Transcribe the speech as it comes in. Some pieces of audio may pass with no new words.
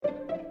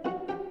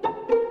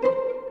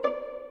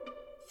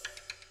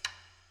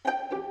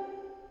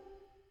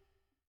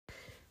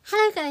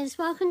Hello guys,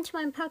 welcome to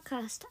my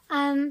podcast.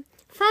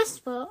 First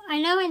of all, I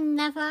know I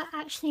never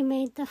actually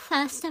made the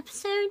first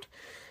episode,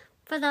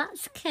 but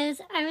that's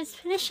because I was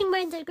finishing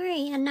my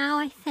degree and now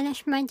I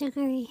finished my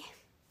degree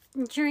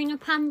during a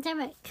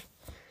pandemic.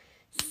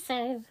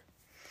 So,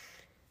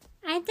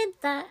 I did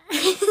that.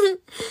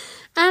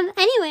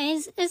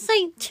 Anyways, it's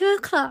like 2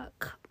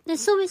 o'clock.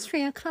 It's almost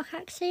 3 o'clock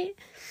actually,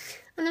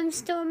 and I'm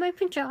still in my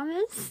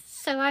pajamas,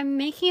 so I'm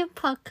making a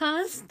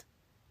podcast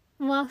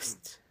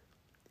whilst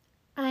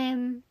I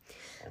am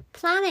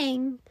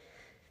planning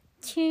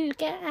to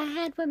get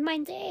ahead with my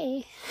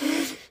day.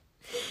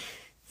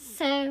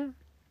 So,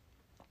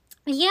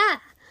 yeah,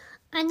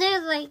 I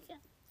know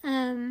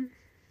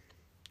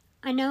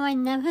I know I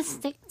never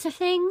stick to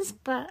things,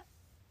 but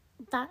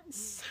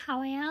that's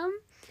how I am,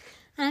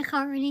 and I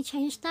can't really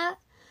change that.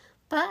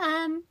 But,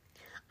 I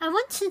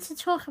wanted to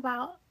talk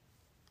about,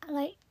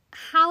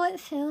 how it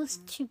feels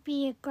to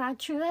be a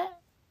graduate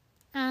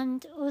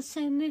and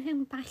also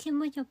moving back in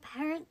with your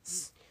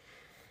parents.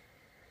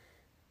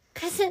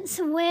 Because it's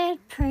a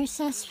weird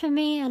process for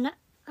me and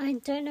I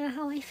don't know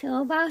how I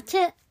feel about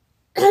it.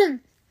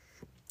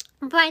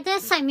 By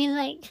this, I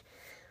mean,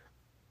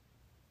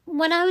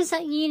 when I was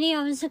at uni,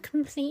 I was a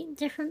complete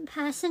different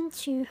person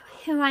to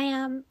who I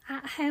am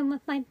at home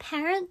with my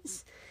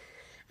parents.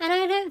 And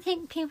I don't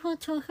think people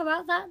talk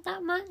about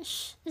that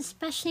much,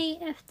 especially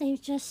if they've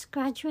just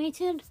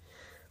graduated,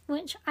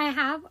 which I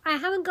have. I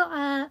haven't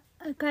got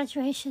a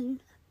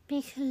graduation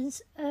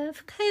because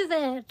of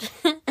COVID,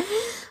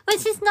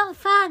 which is not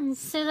fun.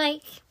 So,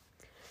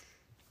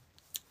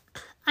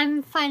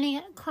 I'm finding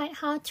it quite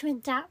hard to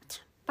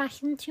adapt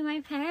back into my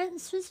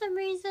parents for some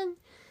reason.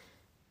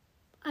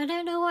 I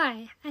don't know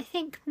why. I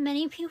think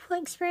many people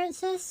experience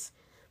this,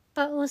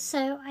 but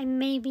also I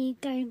may be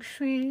going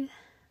through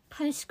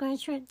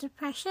postgraduate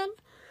depression,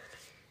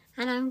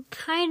 and I'm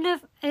kind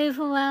of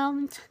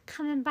overwhelmed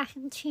coming back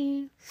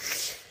into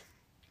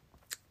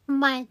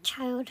my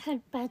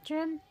childhood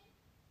bedroom.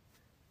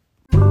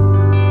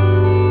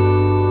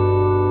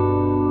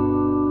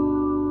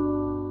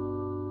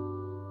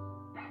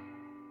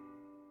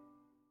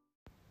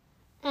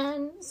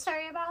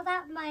 Sorry about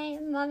that, my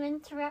mum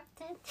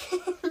interrupted.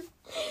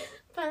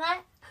 But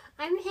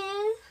I'm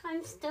here,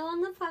 I'm still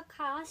on the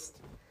podcast.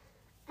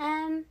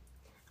 I'm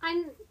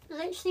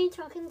literally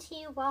talking to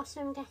you whilst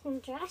I'm getting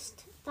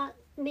dressed. That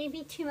may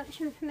be too much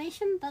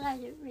information, but I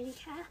don't really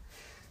care.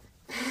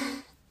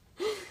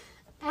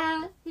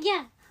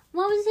 Yeah,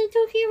 what was I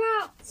talking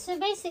about? So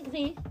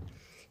basically,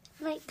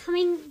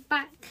 coming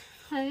back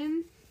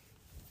home,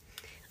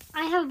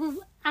 I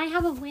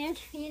have a weird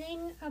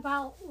feeling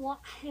about what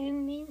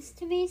home means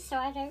to me, so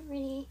I don't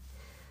really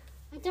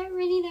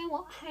know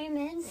what home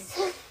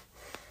is.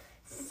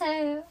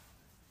 So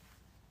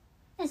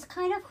it's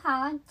kind of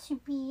hard to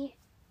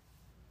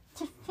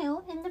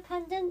feel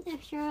independent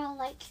if you're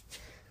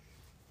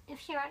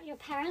at your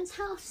parents'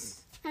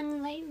 house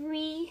and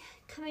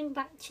coming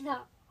back to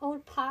that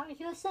old part of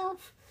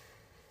yourself.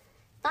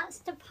 That's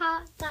the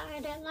part that I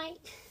don't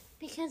like,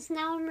 because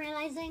now I'm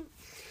realizing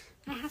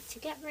I have to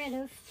get rid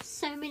of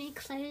so many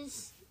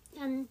clothes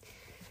and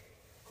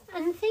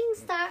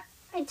things that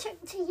I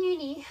took to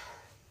uni.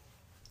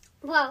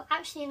 Well,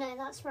 actually no,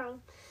 that's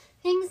wrong.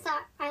 Things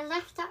that I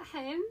left at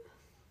home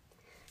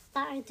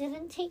that I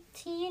didn't take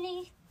to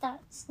uni,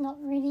 that's not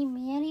really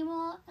me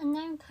anymore, and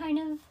I'm kind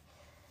of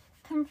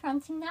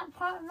confronting that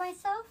part of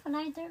myself and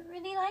I don't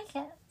really like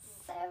it.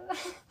 So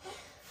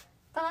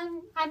but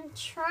I'm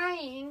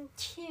trying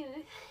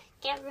to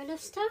get rid of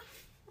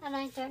stuff, and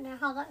I don't know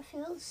how that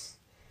feels.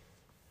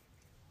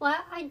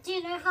 Well, I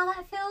do know how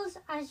that feels,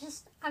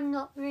 I'm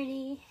not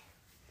really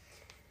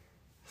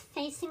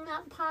facing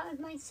that part of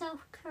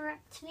myself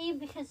correctly,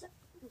 because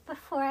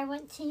before I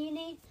went to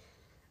uni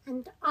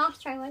and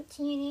after I went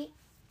to uni,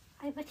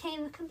 I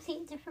became a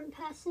complete different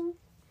person.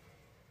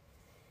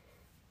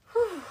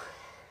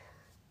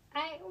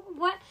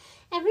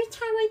 Every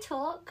time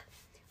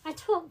I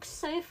talk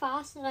so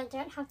fast that I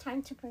don't have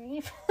time to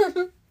breathe.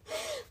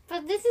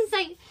 But this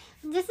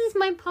is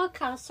my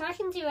podcast, so I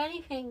can do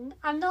anything.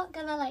 I'm not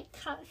gonna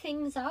cut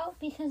things out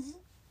because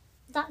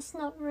that's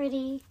not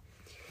really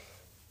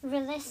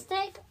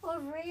realistic or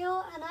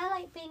real, and I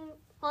like being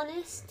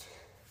honest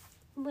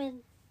with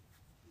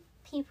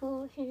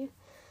people who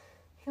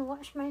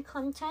watch my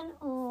content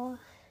or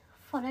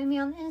follow me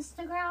on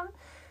Instagram.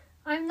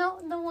 I'm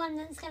not the one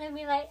that's gonna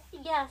be like,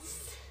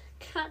 yes,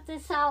 cut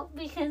this out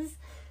because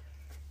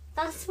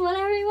that's what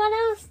everyone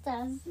else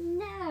does.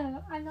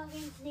 No, I'm not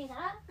going to do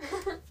that.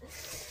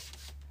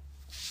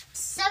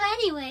 So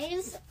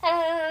anyways,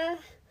 I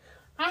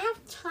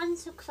have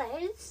tons of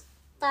clothes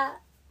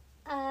that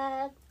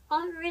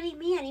aren't really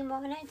me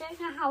anymore, and I don't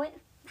know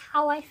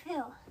how I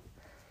feel,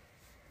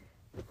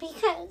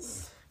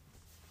 because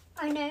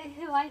I know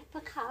who I've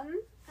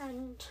become,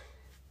 and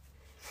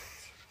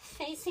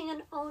facing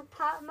an old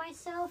part of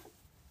myself,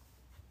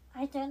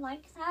 I don't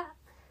like that,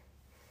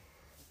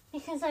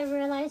 because I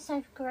realise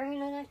I've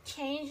grown and I've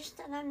changed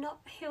and I'm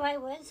not who I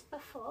was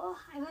before.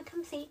 I'm a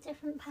complete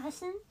different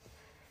person.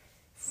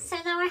 So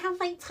now I have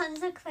like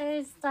tons of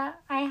clothes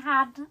that I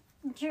had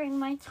during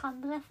my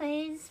Tumblr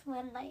phase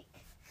when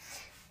like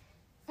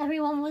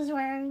everyone was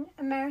wearing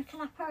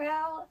American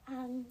Apparel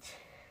and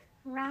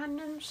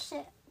random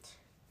shit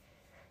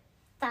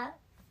that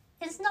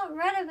is not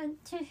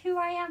relevant to who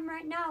I am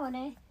right now, and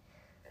I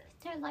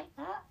don't like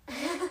that.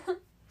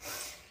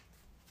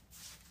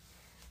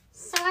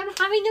 So I'm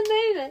having a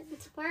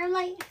moment where I'm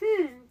like,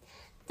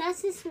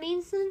 does this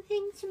mean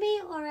something to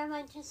me, or am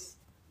I just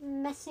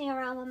messing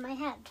around with my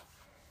head?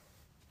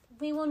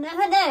 We will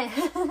never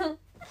know.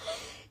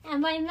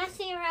 Am I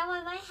messing around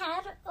with my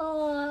head,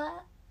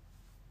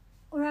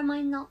 or am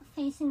I not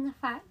facing the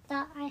fact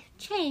that I've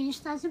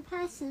changed as a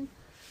person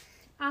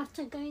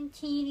after going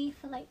to uni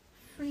for like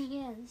 3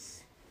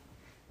 years?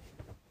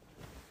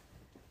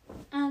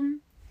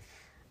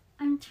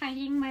 I'm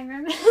tidying my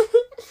room.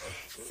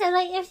 So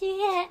like if you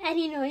hear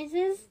any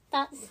noises,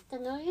 that's the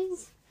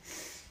noise.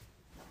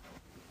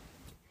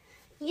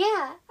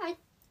 Yeah, I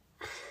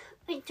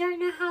don't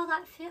know how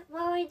that feels.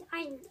 Well,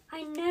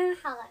 I know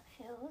how that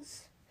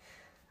feels.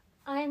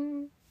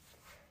 I'm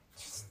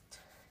just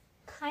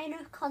kind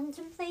of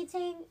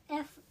contemplating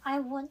if I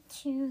want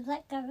to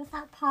let go of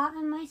that part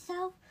of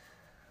myself,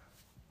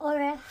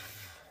 or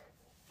if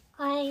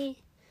I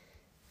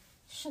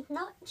should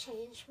not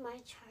change my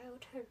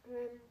childhood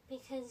room,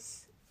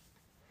 because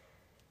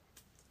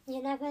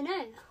you never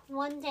know.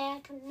 One day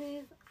I can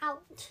move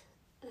out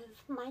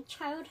of my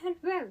childhood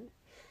room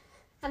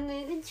and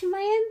move into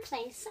my own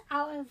place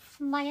out of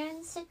my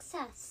own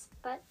success.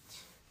 But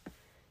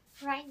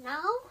right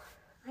now,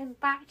 I'm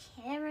back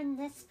here in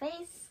this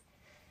space.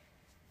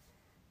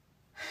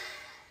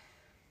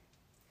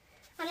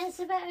 And it's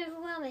a bit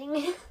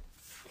overwhelming.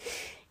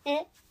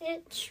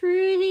 It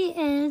truly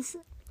is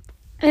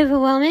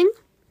overwhelming.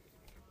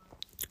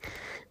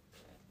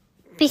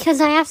 Because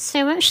I have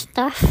so much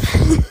stuff,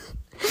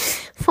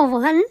 for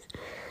one.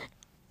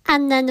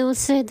 And then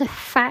also the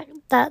fact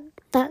that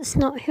that's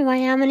not who I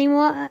am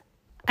anymore.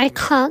 I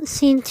can't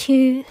seem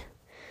to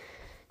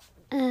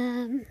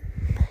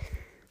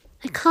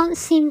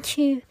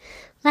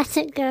let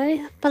it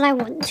go, but I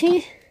want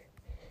to.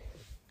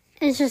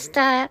 It's just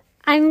that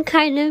I'm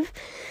kind of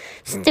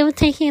still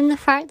taking in the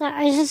fact that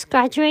I just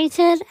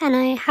graduated and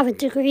I have a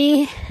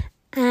degree,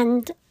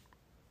 and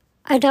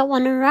I don't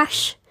want to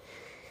rush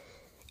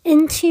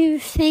into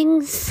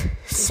things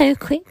so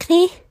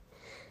quickly,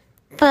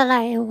 but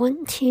I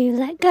want to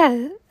let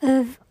go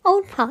of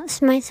old parts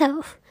of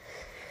myself.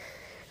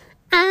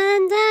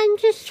 And I'm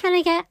just trying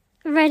to get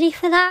ready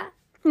for that,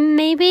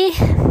 maybe.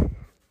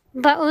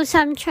 But also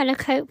I'm trying to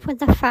cope with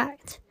the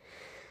fact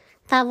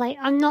that like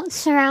I'm not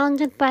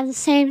surrounded by the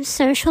same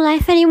social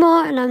life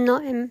anymore, and I'm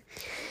not in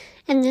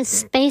this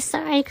space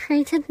that I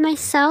created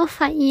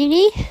myself at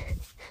uni.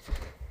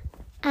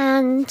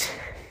 And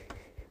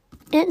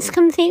it's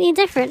completely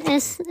different.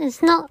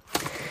 It's not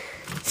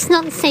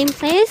the same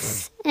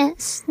place.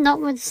 It's not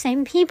with the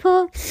same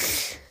people.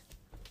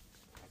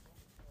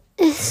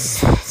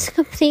 It's a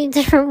completely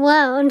different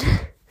world.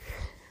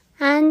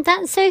 And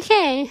that's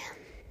okay.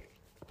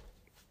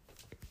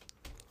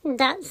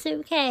 That's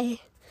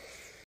okay.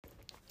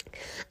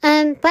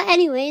 But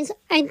anyways,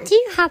 I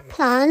do have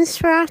plans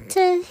for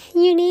after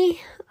uni.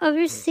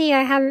 Obviously,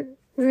 I haven't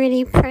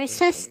really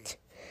processed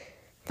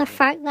the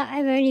fact that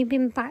I've only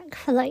been back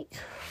for like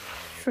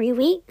 3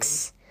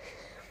 weeks.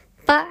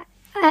 But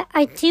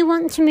I do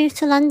want to move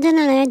to London,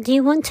 and I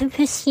do want to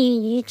pursue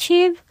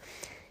YouTube,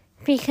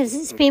 because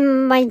it's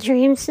been my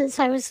dream since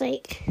I was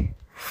like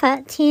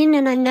 13,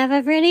 and I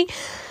never really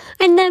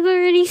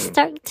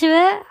stuck to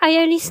it. I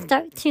only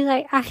stuck to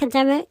like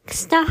academic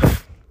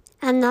stuff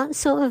and that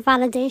sort of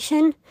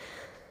validation.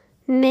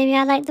 Maybe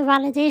I like the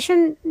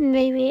validation,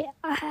 maybe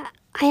I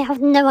have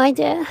no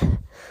idea.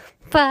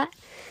 But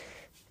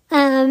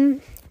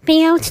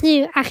being able to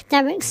do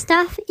academic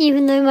stuff,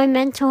 even though my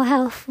mental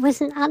health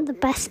wasn't at the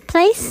best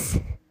place,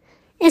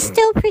 is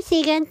still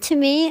pretty good to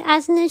me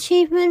as an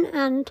achievement.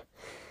 And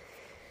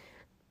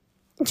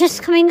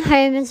just coming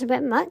home is a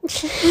bit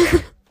much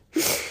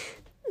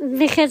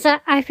because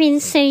I've been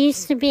so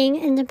used to being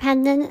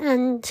independent,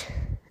 and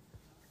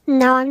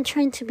now I'm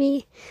trying to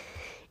be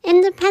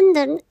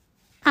independent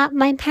at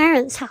my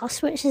parents'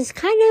 house, which is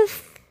kind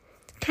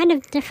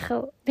of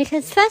difficult,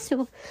 because first of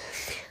all,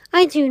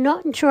 I do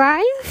not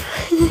drive.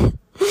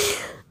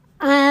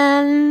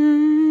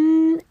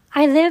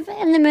 I live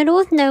in the middle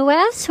of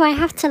nowhere, so I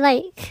have to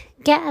like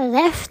get a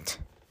lift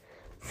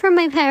from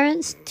my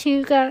parents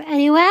to go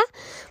anywhere.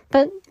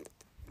 But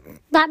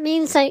that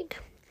means like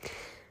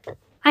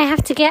I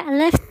have to get a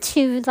lift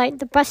to like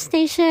the bus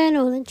station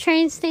or the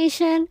train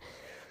station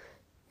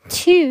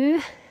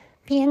to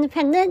be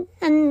independent,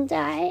 and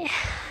that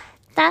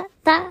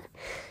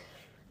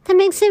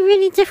makes it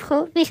really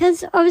difficult,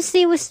 because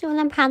obviously we're still in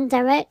a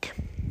pandemic,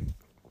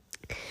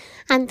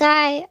 and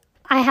I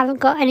haven't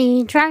got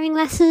any driving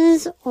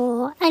lessons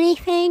or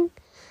anything,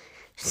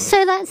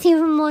 so that's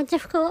even more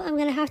difficult. I'm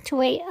going to have to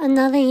wait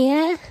another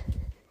year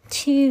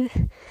to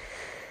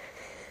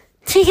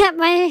to get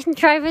my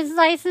driver's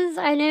license.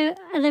 I know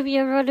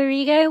Olivia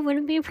Rodrigo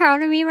wouldn't be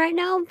proud of me right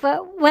now,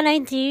 but when I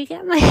do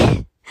get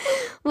my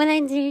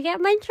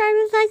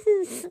driver's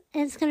license,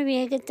 it's gonna be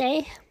a good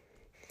day.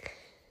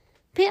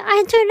 But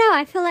I don't know,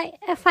 I feel like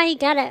if I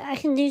get it, I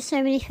can do so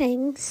many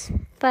things,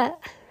 but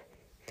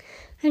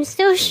I'm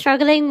still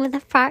struggling with the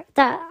fact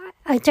that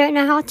I don't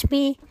know how to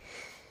be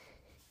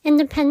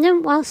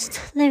independent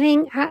whilst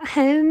living at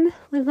home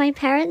with my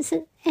parents.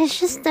 It's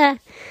just the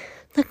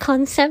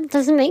concept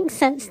doesn't make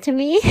sense to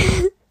me.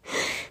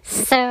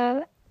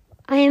 So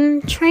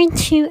I'm trying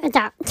to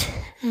adapt,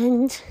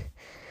 and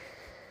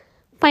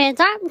by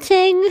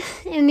adapting,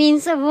 it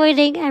means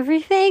avoiding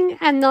everything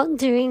and not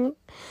doing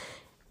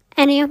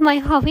any of my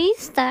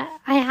hobbies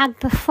that I had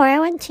before I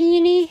went to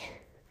uni.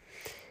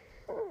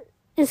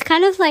 It's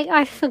kind of like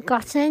I've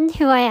forgotten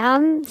who I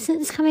am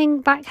since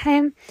coming back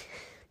home.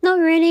 Not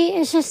really,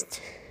 it's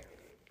just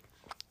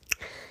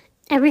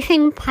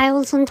everything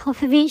piles on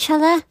top of each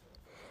other.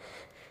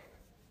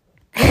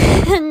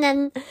 and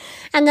then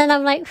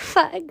I'm like,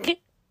 fuck,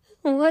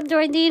 what do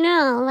I do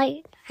now?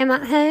 Like, I'm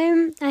at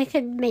home, I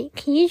could make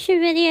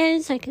YouTube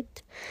videos, I could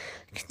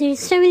do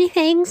so many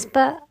things,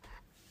 but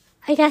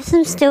I guess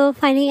I'm still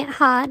finding it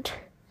hard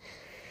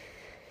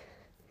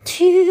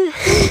to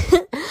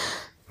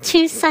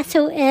to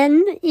settle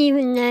in,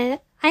 even though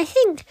I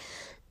think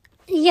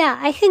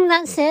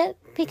that's it.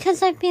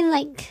 Because I've been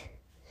like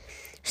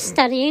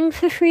studying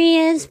for 3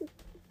 years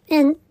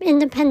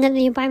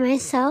independently by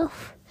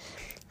myself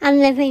and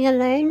living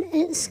alone,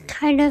 it's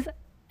kind of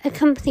a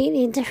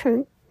completely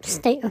different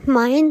state of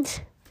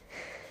mind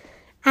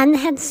and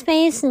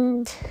headspace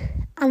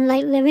and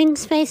like living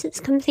space. It's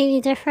completely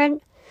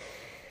different.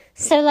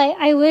 So like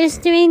I was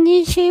doing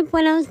YouTube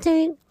when I was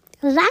doing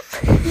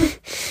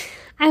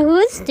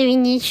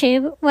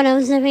YouTube when I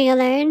was living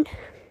alone,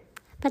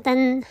 but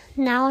then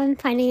now I'm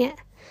finding it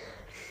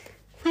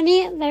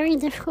very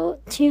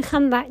difficult to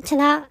come back to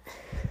that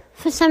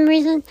for some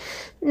reason.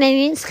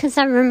 Maybe it's because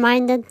I'm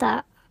reminded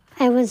that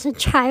I was a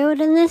child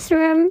in this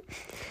room,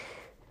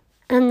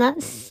 and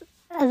that's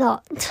a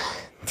lot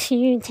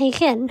to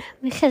take in,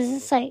 because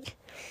it's like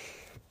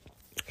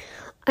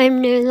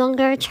I'm no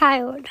longer a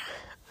child,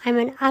 I'm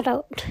an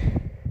adult.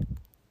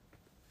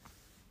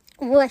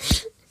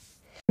 Whoosh.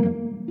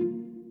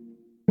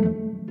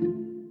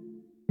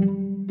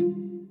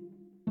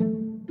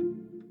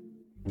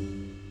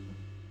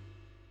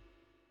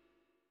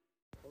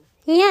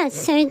 Yeah,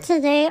 so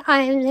today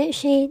I'm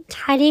literally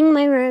tidying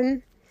my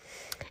room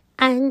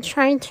and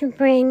trying to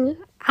bring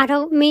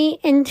adult me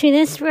into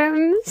this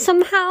room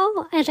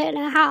somehow. I don't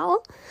know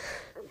how,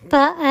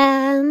 but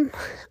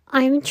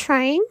I'm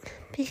trying,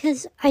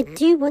 because I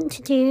do want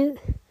to do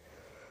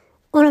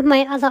all of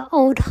my other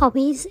old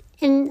hobbies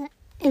in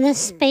a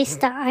space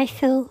that I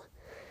feel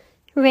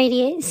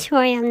radiates who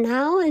I am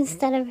now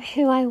instead of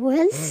who I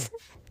was.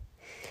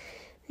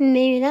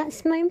 Maybe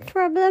that's my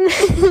problem.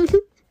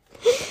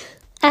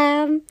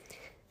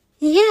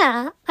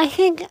 Yeah, I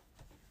think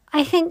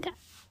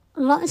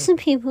lots of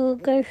people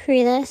go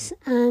through this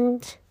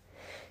and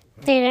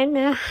they don't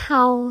know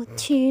how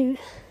to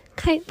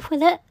cope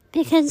with it,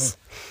 because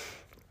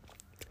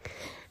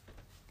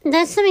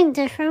there's something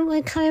different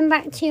with coming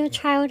back to your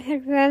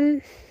childhood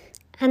room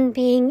and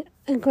being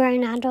a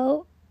grown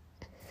adult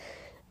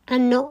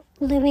and not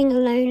living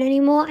alone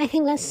anymore. I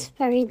think that's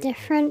very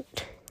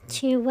different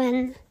to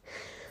when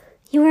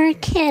you were a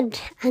kid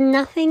and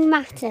nothing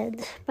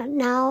mattered, but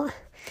now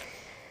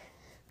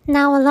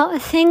a lot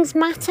of things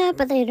matter,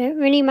 but they don't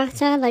really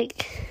matter.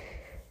 Like,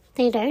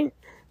 they don't.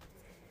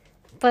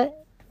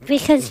 But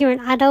because you're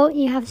an adult,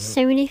 you have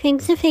so many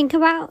things to think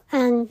about,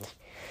 and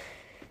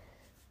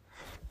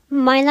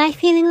my life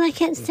feeling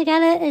like it's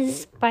together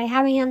is by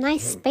having a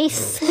nice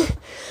space.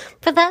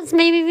 But that's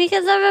maybe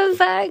because I'm a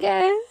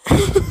Virgo.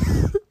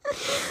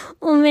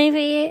 Or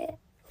maybe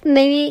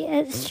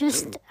it's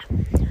just,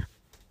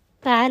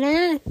 I don't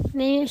know,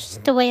 maybe it's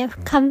just a way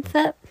of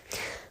comfort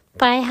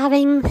by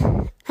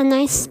having a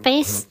nice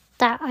space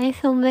that I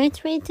feel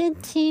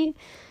motivated to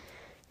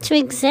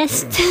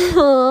exist.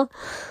 Or,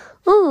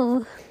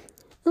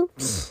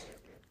 oops,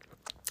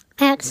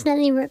 I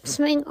accidentally ripped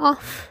something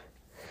off.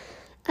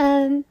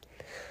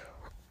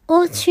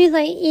 Or to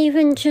like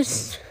even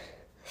just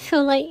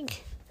feel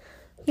like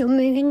you're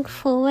moving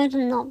forward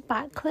and not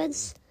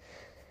backwards.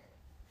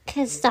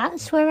 Because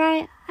that's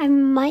where I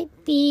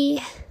might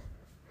be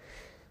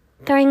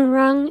going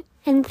wrong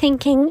and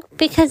thinking,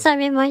 because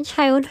I'm in my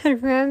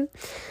childhood room,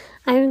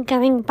 I'm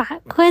going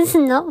backwards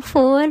and not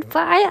forward.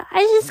 But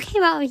I just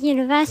came out of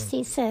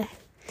university, so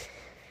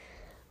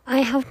I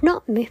have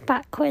not moved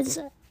backwards.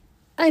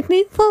 I've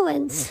moved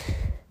forwards.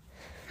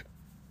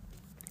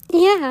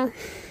 Yeah.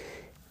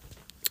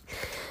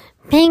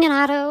 Being an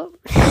adult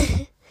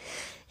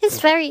is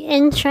very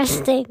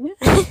interesting.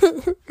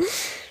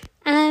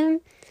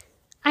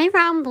 I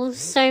ramble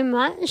so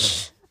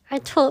much. I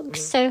talk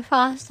so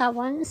fast at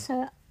once,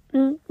 so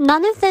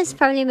none of this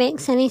probably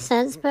makes any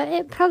sense, but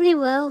it probably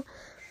will.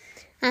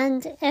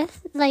 And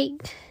if,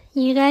 like,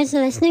 you guys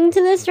are listening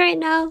to this right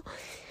now,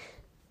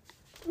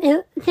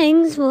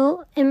 things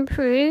will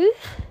improve,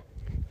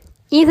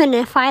 even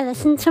if I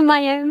listen to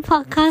my own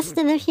podcast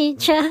in the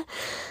future.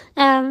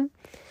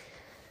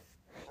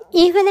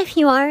 Even if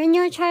you are in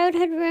your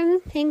childhood room,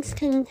 things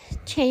can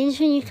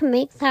change and you can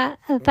make that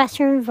a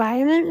better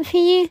environment for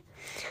you.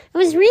 I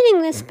was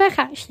reading this book,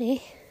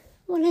 actually.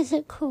 What is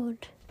it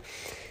called?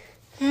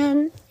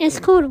 It's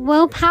called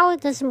Willpower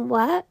Doesn't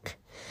Work.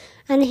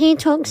 And he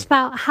talks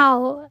about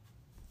how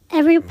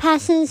every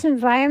person's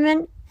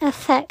environment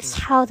affects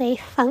how they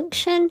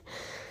function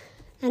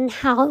and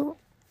how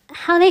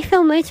they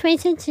feel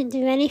motivated to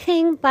do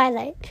anything by,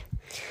 like,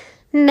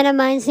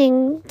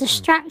 minimizing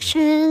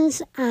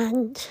distractions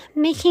and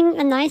making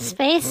a nice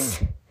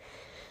space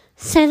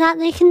so that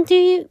they can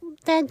do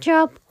their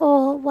job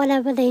or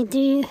whatever they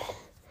do.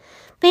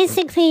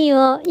 Basically,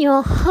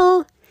 your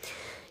whole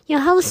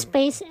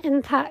space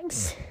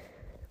impacts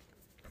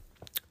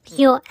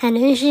your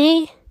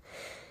energy,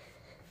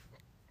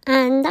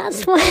 and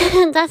that's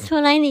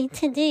what I need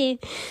to do,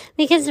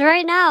 because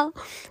right now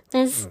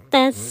there's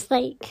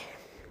like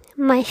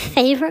my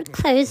favorite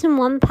clothes in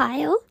one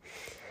pile,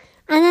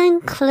 and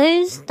then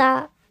clothes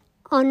that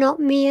are not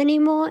me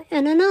anymore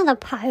in another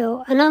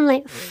pile. And I'm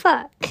like,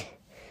 fuck,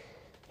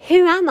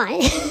 who am I?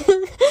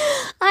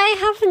 I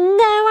have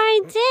no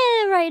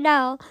idea right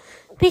now,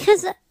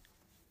 because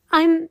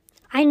I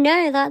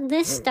know that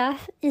this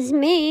stuff is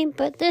me,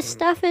 but this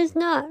stuff is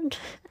not.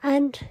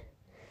 And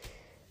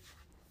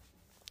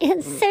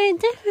it's so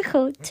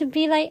difficult to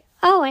be like,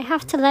 oh, I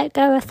have to let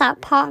go of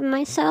that part of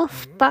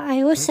myself, but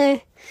I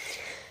also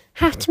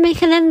have to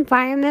make an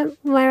environment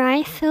where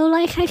I feel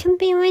like I can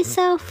be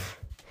myself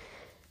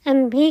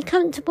and be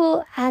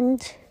comfortable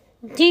and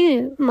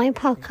do my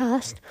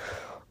podcast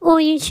or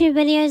YouTube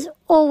videos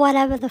or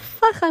whatever the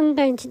fuck I'm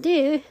going to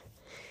do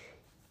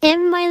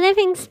in my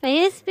living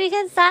space,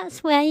 because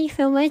that's where you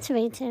feel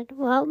motivated.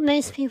 Well,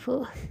 most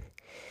people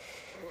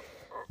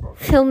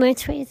feel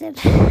motivated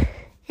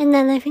in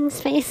their living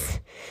space.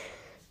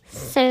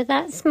 So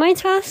that's my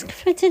task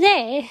for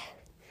today.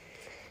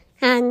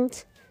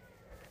 And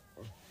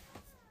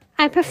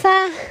I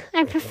prefer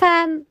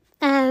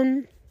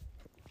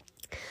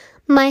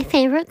my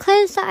favorite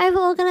clothes that I've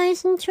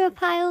organized into a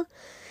pile,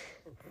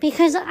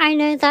 because I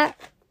know that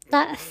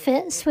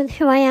fits with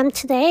who I am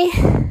today.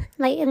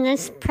 Like in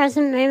this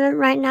present moment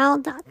right now,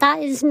 that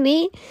is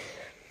me.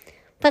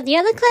 But the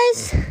other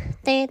clothes,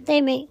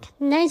 they make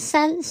no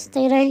sense.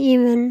 They don't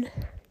even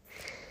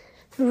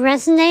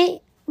resonate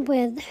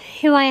with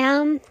who I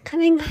am.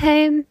 Coming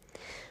home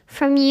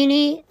from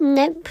uni,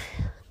 nope,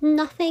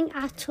 nothing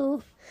at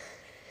all.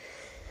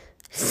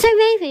 So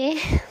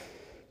maybe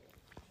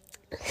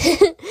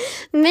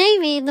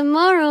the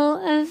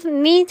moral of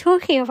me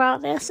talking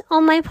about this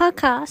on my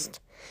podcast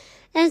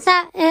is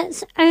that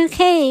it's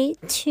okay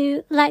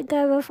to let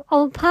go of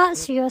old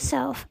parts of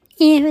yourself,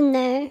 even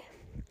though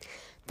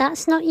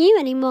that's not you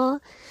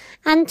anymore,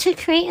 and to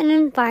create an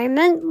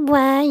environment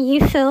where you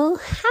feel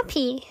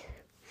happy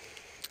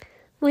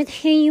with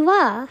who you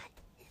are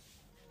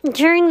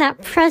during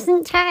that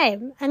present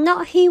time, and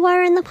not who you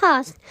were in the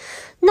past,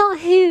 not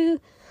the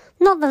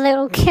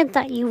little kid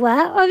that you were.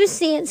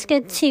 Obviously, it's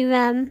good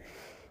to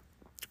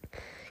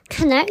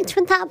connect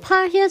with that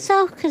part of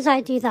yourself, because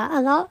I do that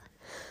a lot.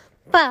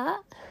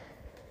 But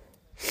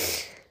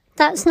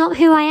that's not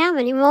who I am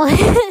anymore.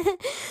 And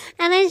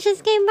I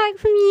just came back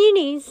from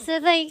uni, so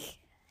like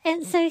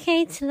it's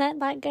okay to let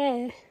that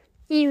go,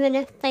 even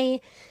if they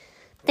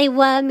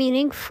were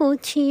meaningful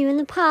to you in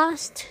the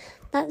past.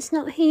 That's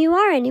not who you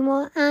are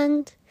anymore.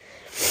 And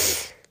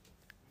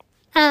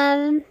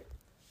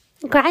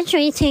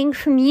graduating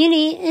from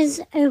uni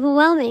is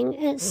overwhelming.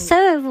 It's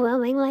so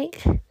overwhelming.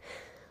 Like,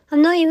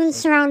 I'm not even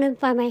surrounded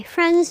by my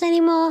friends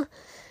anymore,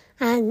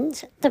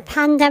 and the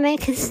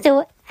pandemic is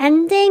still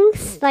ending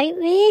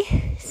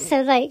slightly.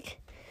 So like,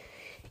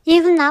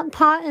 even that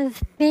part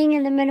of being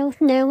in the middle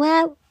of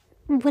nowhere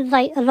with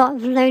like a lot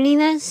of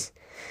loneliness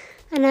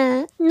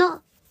and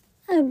not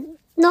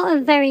a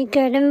very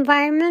good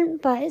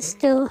environment, but it's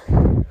still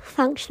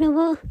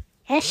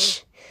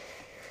functionable-ish.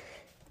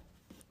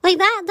 Like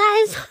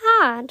that is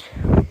hard.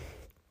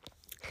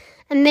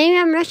 And maybe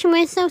I'm rushing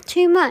myself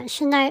too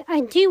much, and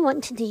I do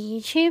want to do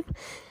YouTube,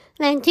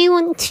 and I do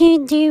want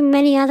to do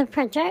many other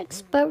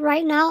projects, but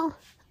right now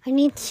I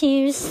need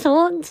to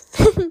sort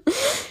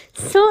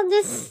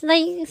this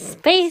like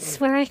space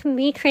where I can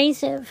be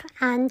creative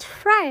and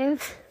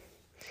thrive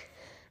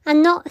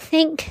and not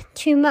think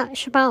too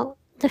much about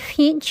the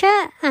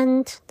future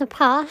and the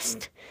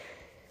past,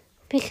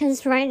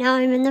 because right now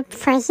I'm in the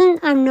present.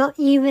 I'm not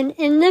even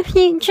in the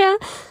future,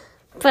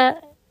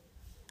 but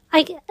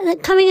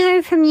coming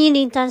home from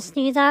uni does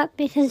do that,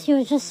 because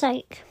you're just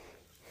like,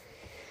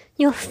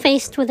 you're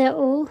faced with it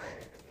all,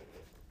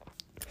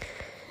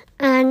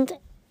 and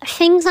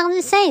things aren't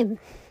the same.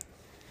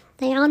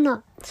 They are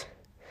not.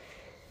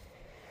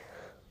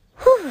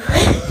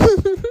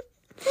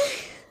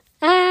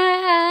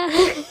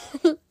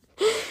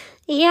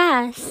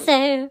 Yeah,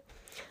 so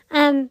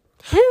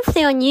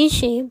hopefully on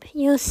YouTube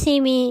you'll see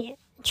me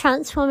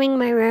transforming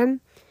my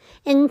room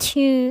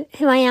into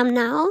who I am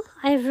now.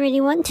 I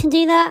really want to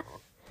do that.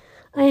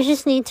 I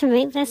just need to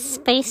make this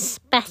space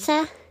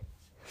better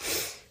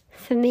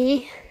for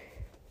me.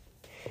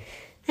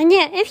 And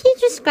yeah, if you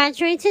just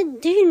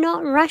graduated, do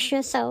not rush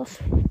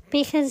yourself,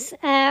 because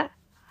I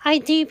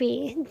do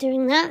be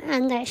doing that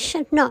and I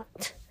should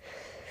not.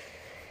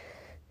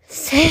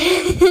 So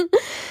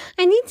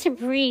I need to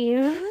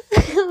breathe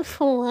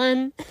for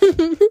one.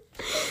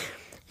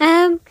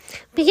 But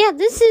yeah,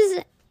 this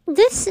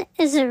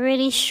is a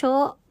really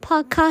short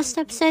podcast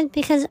episode,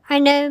 because I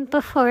know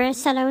before I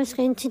said I was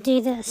going to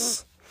do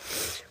this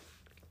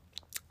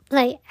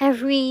like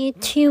every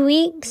 2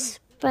 weeks,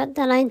 but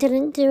then I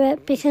didn't do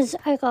it because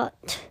I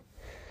got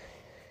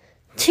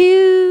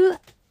too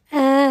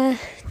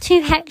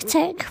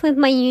hectic with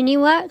my uni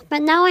work.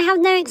 But now I have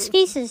no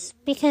excuses,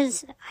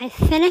 because I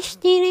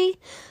finished uni.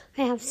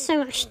 I have so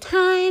much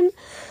time.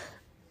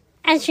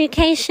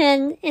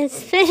 Education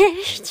is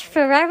finished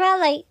forever.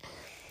 Like,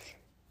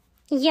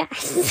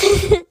 yes,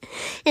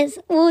 it's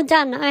all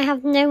done. I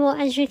have no more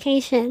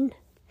education.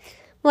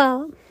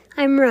 Well,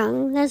 I'm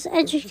wrong. There's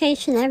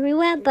education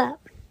everywhere, but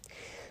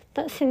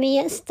for me,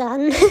 it's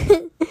done.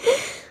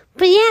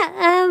 But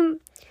yeah,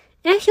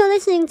 if you're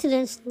listening to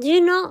this,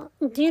 do not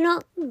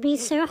be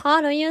so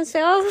hard on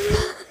yourself.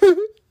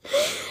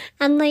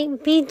 And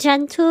like, be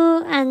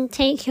gentle and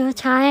take your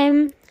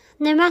time,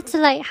 no matter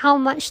like how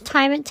much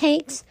time it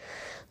takes.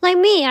 Like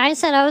me, I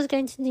said I was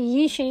going to do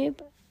YouTube,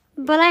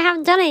 but I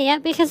haven't done it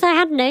yet because I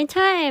had no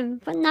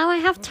time. But now I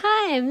have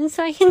time,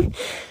 so I can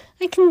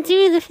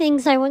do the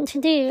things I want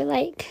to do,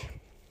 like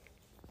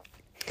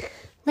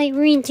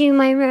redo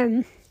my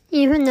room,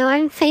 even though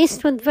I'm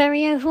faced with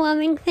very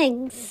overwhelming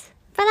things.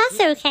 But that's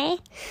okay,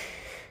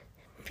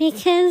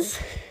 because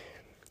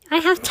I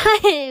have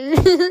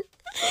time.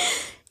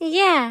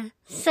 Yeah,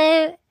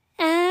 so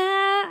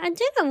I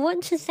don't know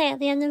what to say at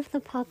the end of the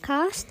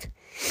podcast.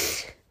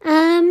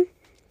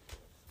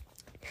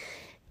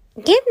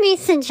 Give me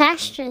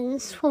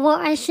suggestions for what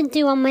I should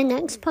do on my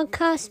next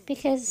podcast,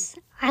 because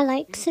I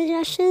like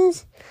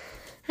suggestions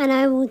and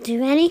I will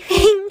do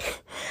anything.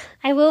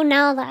 I will,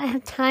 now that I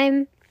have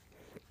time.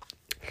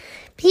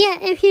 But yeah,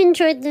 if you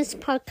enjoyed this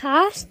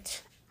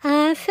podcast,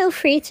 feel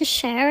free to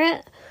share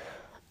it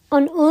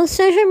on all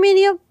social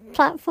media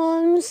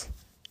platforms.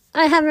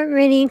 I haven't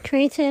really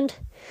created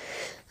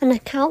an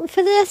account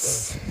for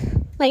this,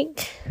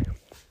 like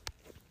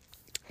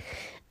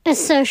a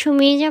social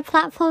media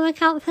platform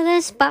account for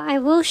this, but I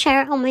will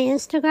share it on my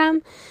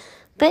Instagram.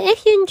 But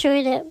if you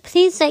enjoyed it,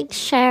 please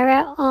share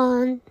it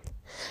on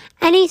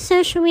any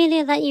social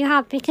media that you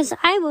have, because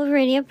I will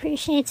really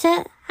appreciate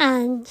it.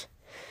 And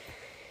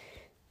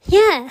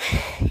yeah,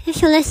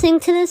 if you're listening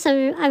to this,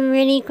 I'm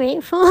really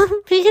grateful,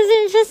 because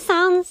it just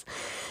sounds,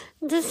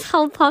 this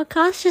whole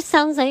podcast just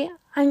sounds like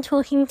I'm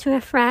talking to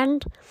a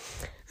friend,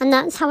 and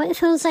that's how it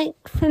feels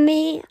like for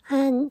me.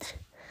 And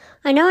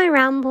I know I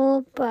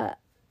ramble, but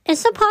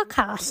it's a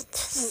podcast,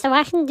 so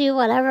I can do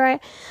whatever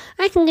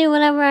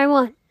I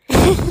want.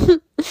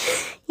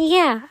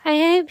 Yeah, I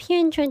hope you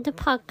enjoyed the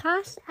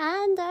podcast,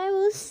 and I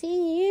will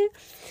see you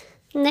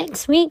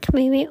next week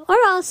maybe, or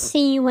I'll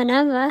see you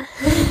whenever.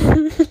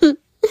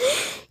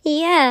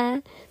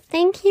 Yeah,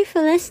 thank you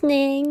for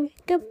listening.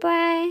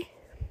 Goodbye.